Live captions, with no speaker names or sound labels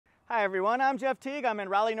Hi everyone, I'm Jeff Teague. I'm in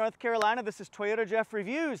Raleigh, North Carolina. This is Toyota Jeff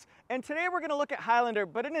Reviews. And today we're going to look at Highlander,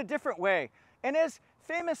 but in a different way. And as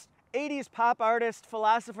famous 80s pop artist,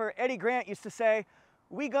 philosopher Eddie Grant used to say,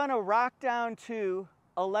 we gonna rock down to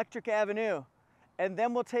Electric Avenue, and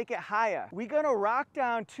then we'll take it higher. We gonna rock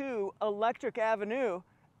down to Electric Avenue,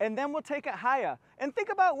 and then we'll take it higher. And think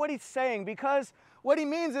about what he's saying, because what he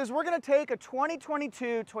means is we're gonna take a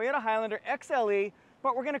 2022 Toyota Highlander XLE,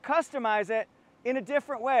 but we're gonna customize it in a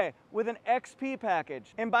different way with an XP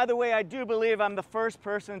package. And by the way, I do believe I'm the first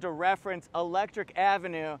person to reference Electric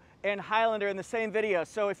Avenue and Highlander in the same video.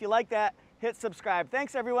 So if you like that, hit subscribe.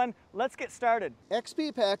 Thanks everyone, let's get started.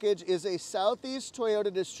 XP package is a Southeast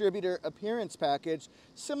Toyota distributor appearance package,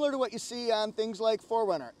 similar to what you see on things like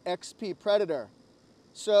 4Runner, XP Predator.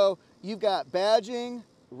 So you've got badging,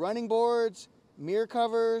 running boards, mirror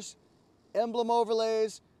covers, emblem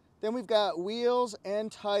overlays, then we've got wheels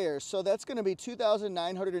and tires. So that's gonna be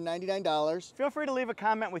 $2,999. Feel free to leave a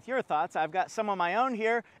comment with your thoughts. I've got some of my own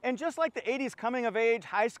here. And just like the 80s coming of age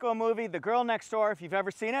high school movie, The Girl Next Door, if you've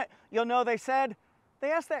ever seen it, you'll know they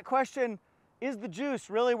asked that question, is the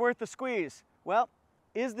juice really worth the squeeze? Well,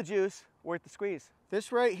 is the juice worth the squeeze?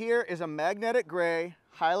 This right here is a magnetic gray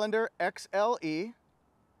Highlander XLE. You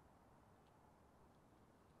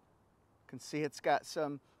can see it's got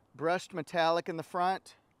some brushed metallic in the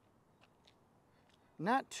front.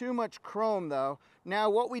 Not too much chrome though. Now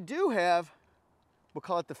what we do have, we'll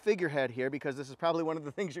call it the figurehead here because this is probably one of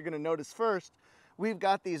the things you're going to notice first. We've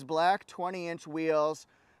got these black 20-inch wheels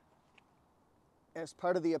as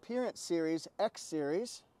part of the Appearance Series, X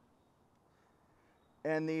Series.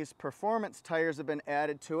 And these performance tires have been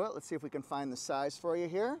added to it. Let's see if we can find the size for you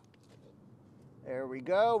here. There we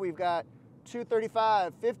go. We've got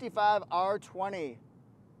 235, 55, R20.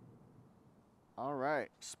 All right,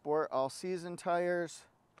 sport all-season tires.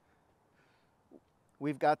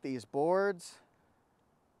 We've got these boards.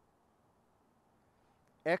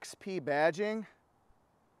 XP badging.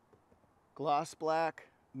 Gloss black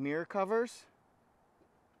mirror covers.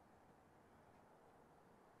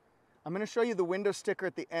 I'm going to show you the window sticker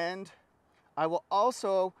at the end. I will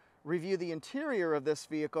also review the interior of this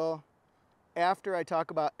vehicle after I talk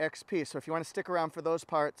about XP. So if you want to stick around for those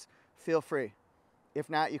parts, feel free. If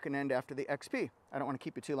not, you can end after the XP. I don't want to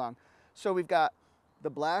keep you too long. So we've got the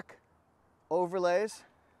black overlays,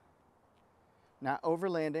 not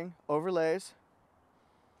overlanding, overlays.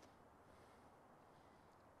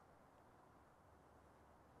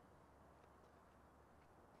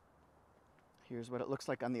 Here's what it looks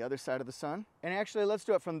like on the other side of the sun. And actually, let's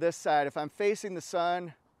do it from this side. If I'm facing the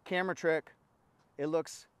sun, camera trick, it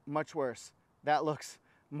looks much worse. That looks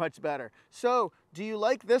much better. So, do you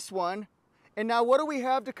like this one? And now what do we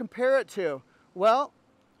have to compare it to? Well,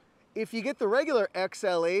 if you get the regular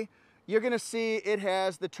XLE, you're gonna see it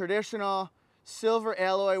has the traditional silver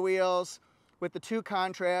alloy wheels with the 2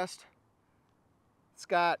 contrast. It's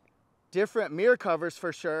got different mirror covers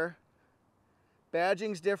for sure.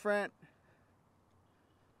 Badging's different.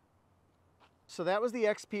 So that was the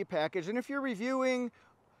XP package. And if you're reviewing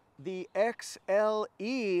the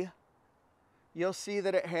XLE, you'll see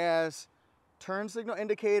that it has turn signal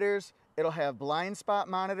indicators. It'll have blind spot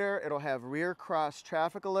monitor. It'll have rear cross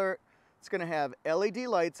traffic alert. It's going to have LED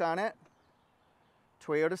lights on it.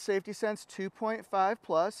 Toyota Safety Sense 2.5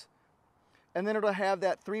 Plus. And then it'll have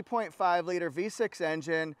that 3.5 liter V6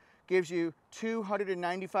 engine. Gives you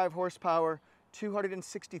 295 horsepower,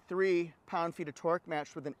 263 pound-feet of torque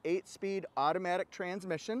matched with an 8-speed automatic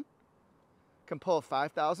transmission. Can pull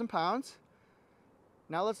 5,000 pounds.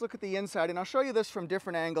 Now let's look at the inside, and I'll show you this from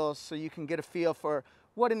different angles so you can get a feel for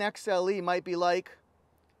what an XLE might be like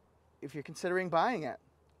if you're considering buying it,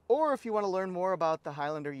 or if you want to learn more about the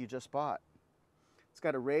Highlander you just bought. It's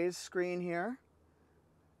got a raised screen here.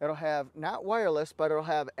 It'll have, not wireless, but it'll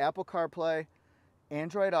have Apple CarPlay,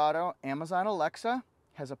 Android Auto, Amazon Alexa,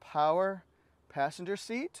 has a power passenger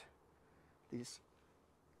seat. These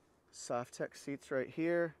Softech seats right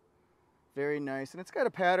here. Very nice, and it's got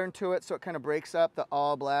a pattern to it, so it kind of breaks up the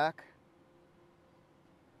all black.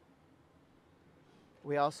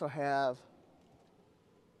 We also have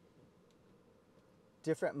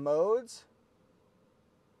different modes: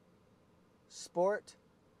 Sport,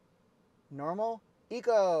 Normal,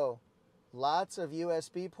 Eco. Lots of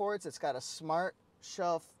USB ports. It's got a smart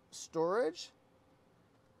shelf storage,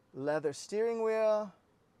 leather steering wheel,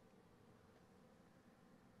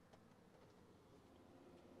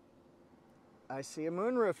 I see a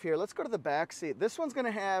moonroof here. Let's go to the back seat. This one's going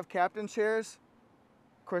to have captain chairs.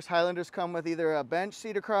 Of course, Highlanders come with either a bench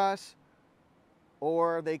seat across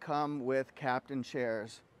or they come with captain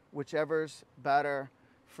chairs, whichever's better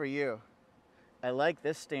for you. I like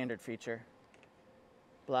this standard feature.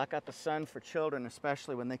 Block out the sun for children,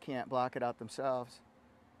 especially when they can't block it out themselves.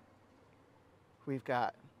 We've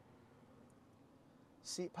got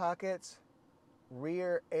seat pockets,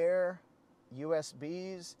 rear air,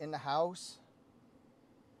 USBs in the house,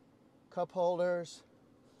 cup holders,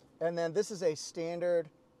 and then this is a standard,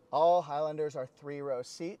 all Highlanders are 3-row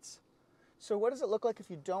seats. So what does it look like if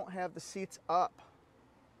you don't have the seats up?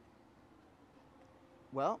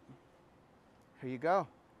 Well, here you go.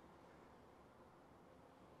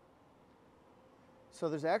 So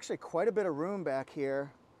there's actually quite a bit of room back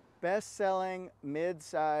here. Best-selling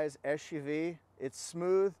mid-size SUV. It's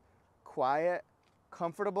smooth, quiet,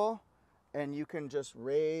 comfortable, and you can just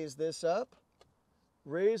raise this up,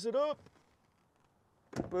 raise it up,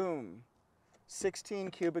 boom. 16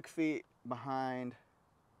 cubic feet behind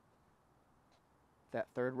that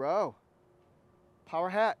third row. Power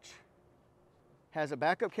hatch. Has a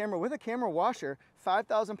backup camera with a camera washer,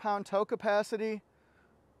 5,000 pound tow capacity.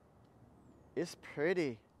 It's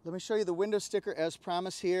pretty. Let me show you the window sticker as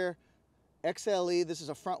promised here. XLE, this is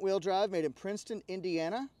a front wheel drive made in Princeton,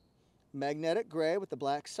 Indiana. Magnetic gray with the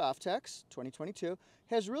black Softex, 2022.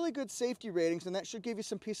 Has really good safety ratings, and that should give you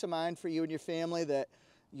some peace of mind for you and your family that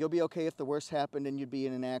you'll be okay if the worst happened and you'd be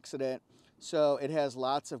in an accident. So it has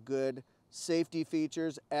lots of good safety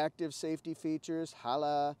features, active safety features.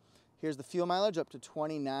 Holla. Here's the fuel mileage, up to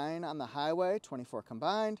 29 on the highway, 24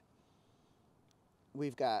 combined.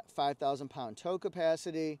 We've got 5,000 pound tow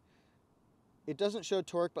capacity. It doesn't show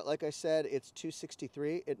torque, but like I said, it's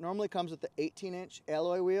 263. It normally comes with the 18-inch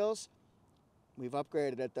alloy wheels. We've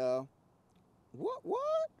upgraded it though.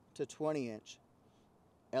 What? To 20-inch.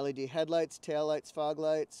 LED headlights, taillights, fog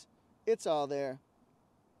lights. It's all there.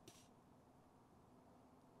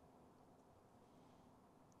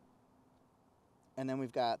 And then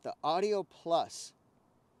we've got the Audio Plus.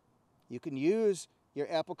 You can use your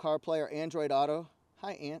Apple CarPlay or Android Auto.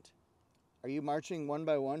 Hi, Aunt. Are you marching one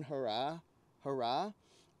by one? Hurrah. Hurrah.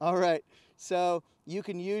 All right. So you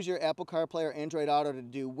can use your Apple CarPlay or Android Auto to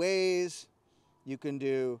do Waze. You can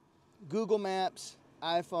do Google Maps,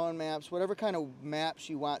 iPhone Maps, whatever kind of maps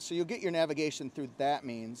you want. So you'll get your navigation through that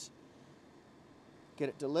means. Get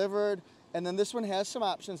it delivered. And then this one has some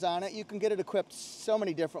options on it. You can get it equipped so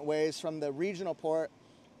many different ways, from the regional port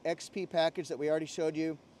XP package that we already showed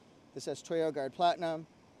you. This has Toyo Guard Platinum,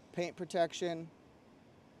 paint protection,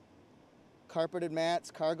 carpeted mats,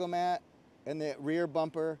 cargo mat, and the rear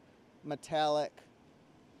bumper metallic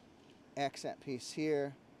accent piece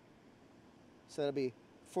here. So that'll be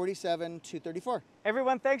 $47,234.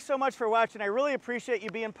 Everyone, thanks so much for watching. I really appreciate you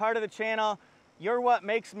being part of the channel. You're what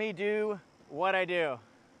makes me do what I do.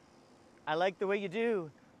 I like the way you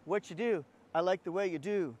do what you do. I like the way you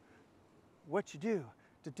do what you do.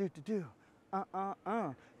 Do.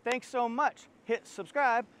 Thanks so much. Hit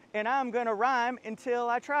subscribe, and I'm gonna rhyme until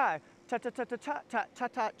I try. Cha cha cha cha cha cha cha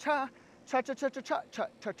cha cha cha cha cha cha cha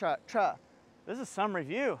cha cha cha. This is some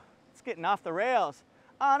review. It's getting off the rails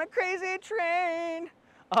on a crazy train.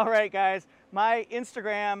 All right, guys, my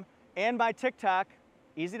Instagram and my TikTok,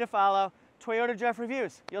 easy to follow. Toyota Jeff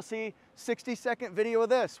Reviews. You'll see 60-second video of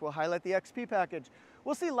this. We'll highlight the XP package.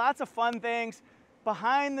 We'll see lots of fun things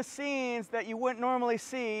behind the scenes that you wouldn't normally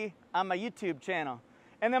see on my YouTube channel.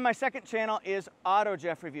 And then my second channel is Auto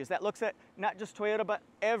Jeff Reviews. That looks at not just Toyota, but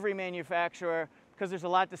every manufacturer, because there's a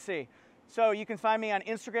lot to see. So you can find me on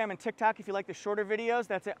Instagram and TikTok if you like the shorter videos.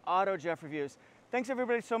 That's at Auto Jeff Reviews. Thanks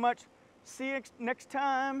everybody so much. See you next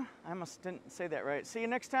time. I almost didn't say that right. See you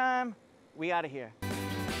next time. We out of here.